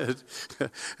little kid.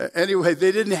 Anyway,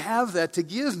 they didn't have that to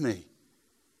give me.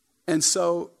 And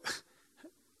so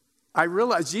I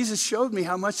realized Jesus showed me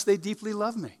how much they deeply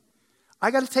loved me. I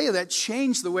got to tell you, that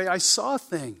changed the way I saw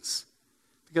things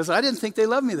because I didn't think they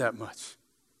loved me that much.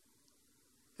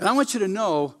 And I want you to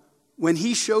know, when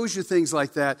he shows you things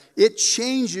like that, it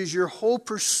changes your whole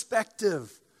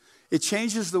perspective. It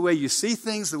changes the way you see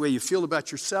things, the way you feel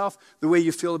about yourself, the way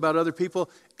you feel about other people,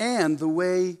 and the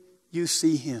way you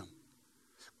see him.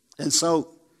 And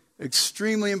so,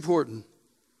 extremely important.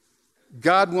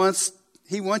 God wants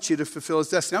you to fulfill his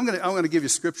destiny. I'm going to give you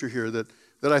scripture here that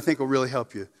I think will really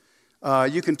help you.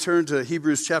 You can turn to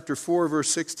Hebrews chapter 4,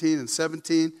 verse 16 and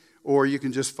 17, or you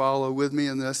can just follow with me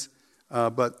in this.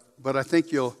 But I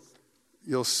think you'll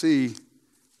see.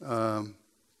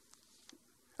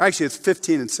 Actually, it's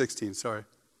 15 and 16, sorry.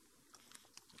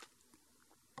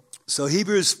 So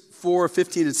Hebrews 4,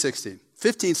 15 and 16.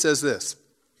 15 says this.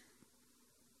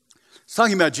 It's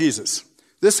talking about Jesus.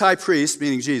 This high priest,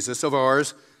 meaning Jesus, of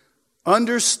ours,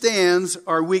 understands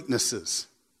our weaknesses.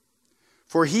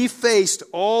 For he faced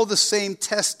all the same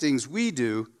testings we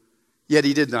do, yet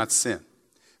he did not sin.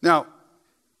 Now,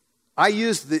 I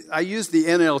use the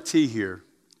NLT here.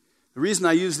 The reason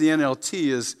I use the NLT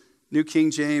is New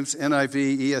King James,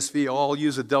 NIV, ESV all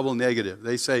use a double negative.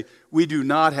 They say, we do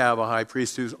not have a high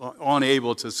priest who's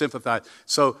unable to sympathize.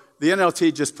 So the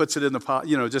NLT just puts it in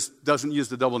the, just doesn't use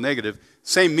the double negative.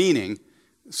 Same meaning.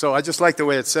 So I just like the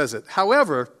way it says it.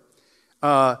 However,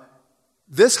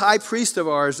 this high priest of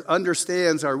ours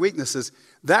understands our weaknesses.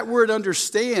 That word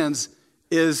understands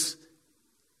it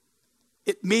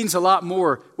means a lot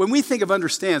more. When we think of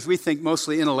understands, we think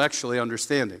mostly intellectually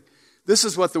understanding. This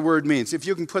is what the word means. If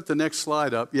you can put the next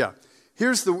slide up, yeah.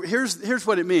 Here's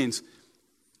what it means.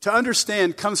 To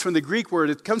understand comes from the Greek word.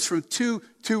 It comes from two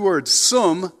words,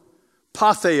 sum,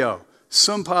 patheo.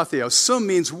 Sum, patheo. Sum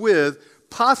means with.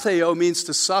 Patheo means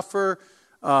to suffer.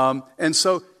 And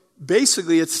so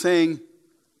basically it's saying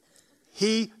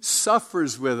he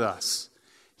suffers with us.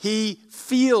 He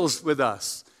feels with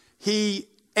us. He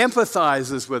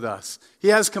empathizes with us. He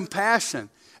has compassion.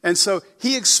 And so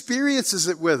he experiences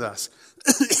it with us.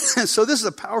 And so this is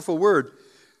a powerful word.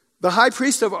 The high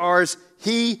priest of ours,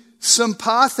 he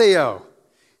sympatheo.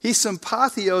 He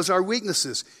sympathios our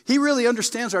weaknesses. He really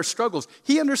understands our struggles.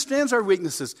 He understands our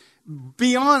weaknesses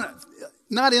beyond,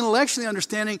 not intellectually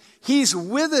understanding. He's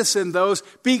with us in those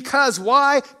because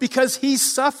why? Because he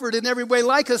suffered in every way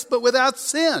like us, but without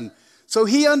sin. So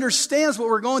he understands what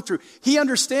we're going through. He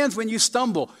understands when you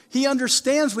stumble. He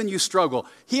understands when you struggle.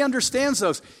 He understands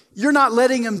those. You're not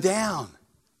letting him down.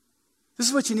 This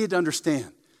is what you need to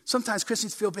understand. Sometimes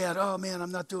Christians feel bad. Oh, man,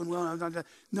 I'm not doing well.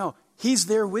 No, he's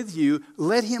there with you.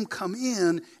 Let him come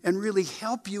in and really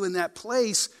help you in that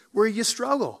place where you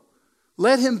struggle.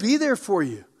 Let him be there for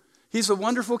you. He's a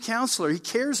wonderful counselor. He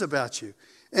cares about you.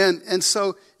 And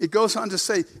so it goes on to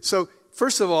say, so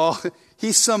first of all,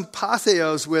 he's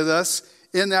sympatheos with us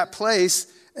in that place.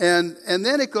 And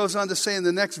then it goes on to say in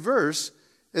the next verse,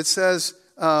 it says,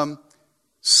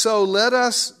 so let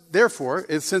us, therefore,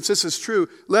 since this is true,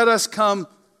 let us come,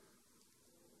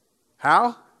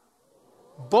 how?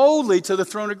 Boldly to the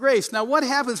throne of grace. Now, what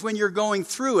happens when you're going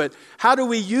through it? How do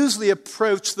we usually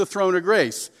approach the throne of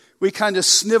grace? We kind of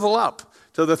snivel up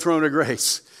to the throne of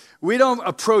grace. We don't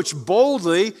approach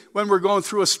boldly when we're going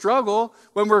through a struggle,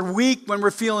 when we're weak, when we're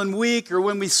feeling weak, or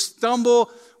when we stumble.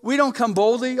 We don't come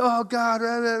boldly. Oh, God.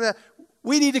 Blah, blah, blah.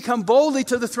 We need to come boldly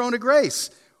to the throne of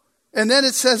grace. And then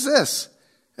it says this.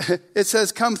 It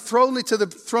says, come boldly to the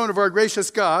throne of our gracious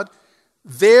God.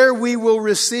 There we will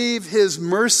receive his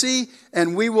mercy,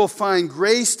 and we will find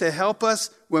grace to help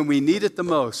us when we need it the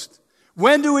most.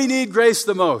 When do we need grace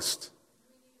the most?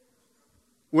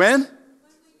 When?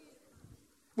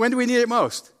 When do we need it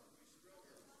most?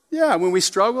 Yeah, when we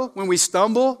struggle, when we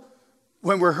stumble,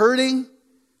 when we're hurting.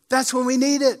 That's when we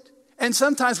need it. And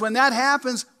sometimes when that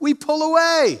happens, we pull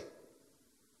away.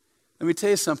 Let me tell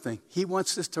you something. He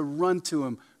wants us to run to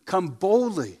him, come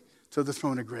boldly to the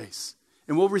throne of grace.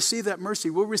 And we'll receive that mercy.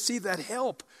 We'll receive that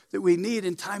help that we need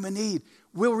in time of need.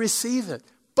 We'll receive it.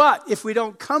 But if we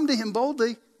don't come to him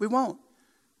boldly, we won't.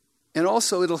 And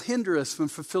also, it'll hinder us from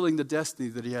fulfilling the destiny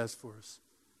that he has for us.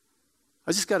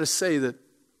 I just got to say that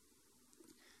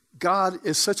God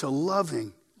is such a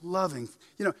loving,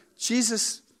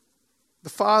 Jesus, the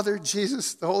Father,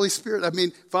 Jesus, the Holy Spirit.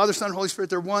 Father, Son, Holy Spirit,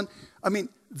 they're one.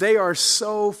 They are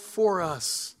so for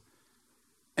us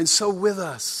and so with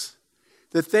us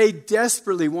that they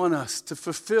desperately want us to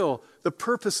fulfill the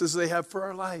purposes they have for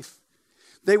our life.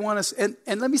 They want us, and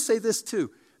let me say this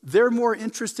too, they're more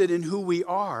interested in who we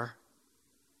are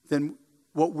than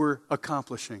what we're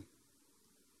accomplishing.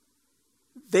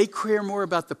 They care more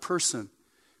about the person.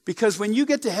 Because when you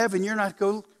get to heaven, you're not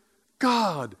going,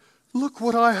 God, look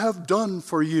what I have done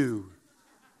for you.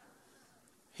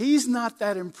 He's not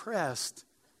that impressed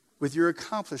with your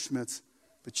accomplishments.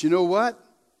 But you know what?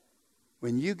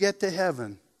 When you get to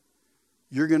heaven,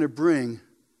 you're going to bring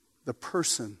the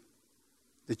person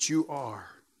that you are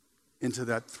into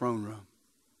that throne room.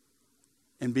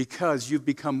 And because you've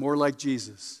become more like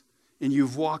Jesus and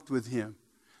you've walked with him,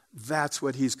 that's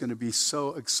what he's going to be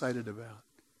so excited about.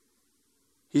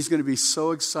 He's going to be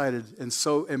so excited and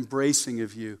so embracing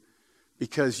of you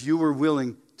because you were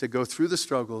willing to go through the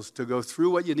struggles, to go through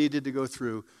what you needed to go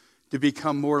through, to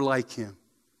become more like him.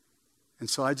 And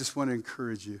so I just want to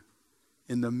encourage you,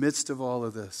 in the midst of all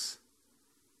of this,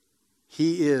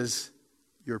 he is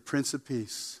your Prince of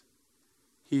Peace.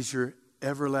 He's your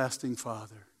everlasting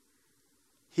Father.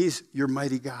 He's your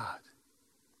mighty God.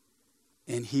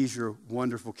 And he's your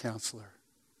wonderful counselor.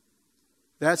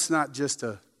 That's not just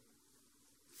a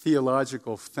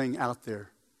theological thing out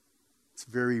there. It's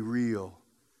very real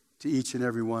to each and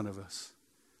every one of us.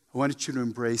 I want you to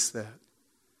embrace that.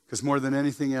 Because more than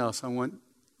anything else, I want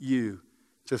you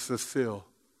to fulfill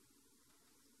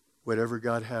whatever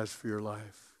God has for your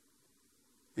life.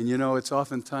 And it's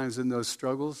oftentimes in those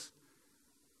struggles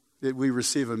that we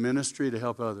receive a ministry to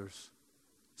help others.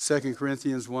 2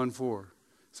 Corinthians 1:4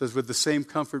 says, with the same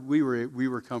comfort we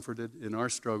were comforted in our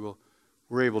struggle,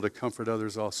 we're able to comfort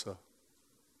others also.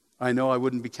 I know I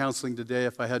wouldn't be counseling today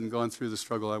if I hadn't gone through the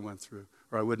struggle I went through,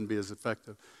 or I wouldn't be as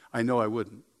effective. I know I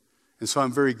wouldn't. And so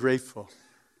I'm very grateful.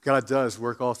 God does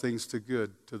work all things to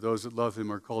good to those that love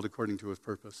him or are called according to his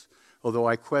purpose. Although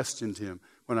I questioned him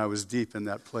when I was deep in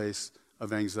that place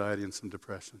of anxiety and some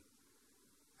depression.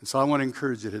 And so I want to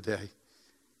encourage you today.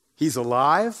 He's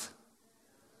alive.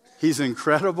 He's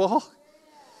incredible.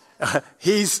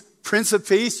 He's Prince of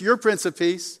Peace, your Prince of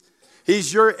Peace.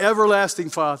 He's your everlasting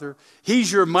Father.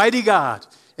 He's your mighty God.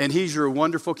 And he's your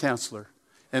wonderful counselor.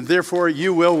 And therefore,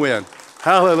 you will win.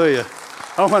 Hallelujah.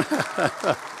 I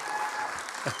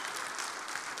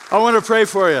want to pray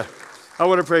for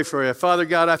you. Father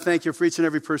God, I thank you for each and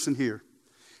every person here.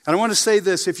 And I want to say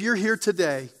this. If you're here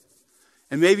today,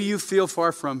 and maybe you feel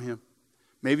far from him,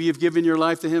 maybe you've given your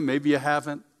life to him, maybe you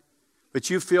haven't,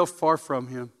 but you feel far from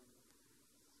him,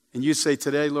 and you say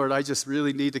today, Lord, I just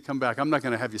really need to come back. I'm not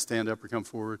going to have you stand up or come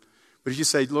forward. But if you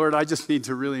say, Lord, I just need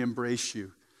to really embrace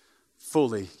you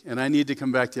fully, and I need to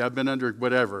come back to you. I've been under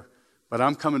whatever, but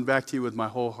I'm coming back to you with my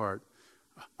whole heart.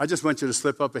 I just want you to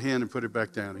slip up a hand and put it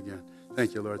back down again.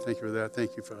 Thank you, Lord. Thank you for that.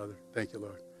 Thank you, Father. Thank you,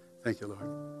 Lord. Thank you,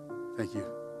 Lord. Thank you.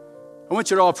 I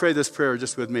want you to all pray this prayer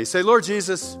just with me. Say, Lord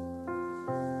Jesus,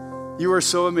 you are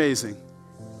so amazing.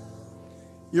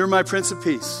 You're my Prince of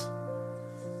Peace.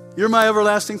 You're my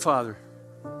everlasting Father.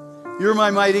 You're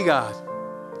my mighty God.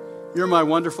 You're my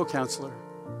wonderful counselor.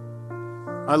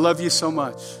 I love you so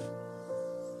much.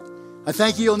 I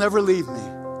thank you, you'll never leave me.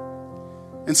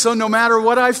 And so no matter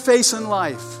what I face in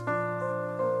life,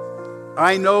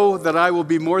 I know that I will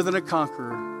be more than a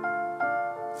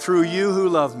conqueror through you who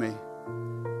love me.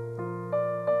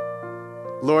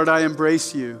 Lord, I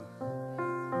embrace you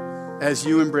as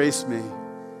you embrace me.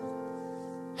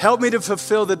 Help me to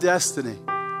fulfill the destiny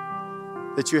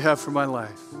that you have for my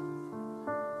life.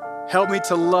 Help me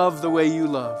to love the way you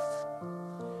love.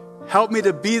 Help me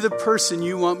to be the person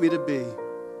you want me to be.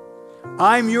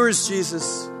 I'm yours,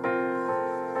 Jesus.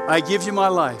 I give you my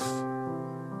life.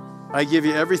 I give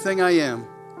you everything I am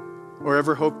or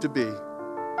ever hope to be.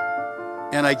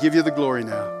 And I give you the glory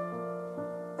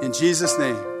now. In Jesus'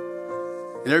 name.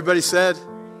 And everybody said,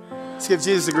 let's give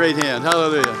Jesus a great hand.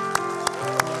 Hallelujah.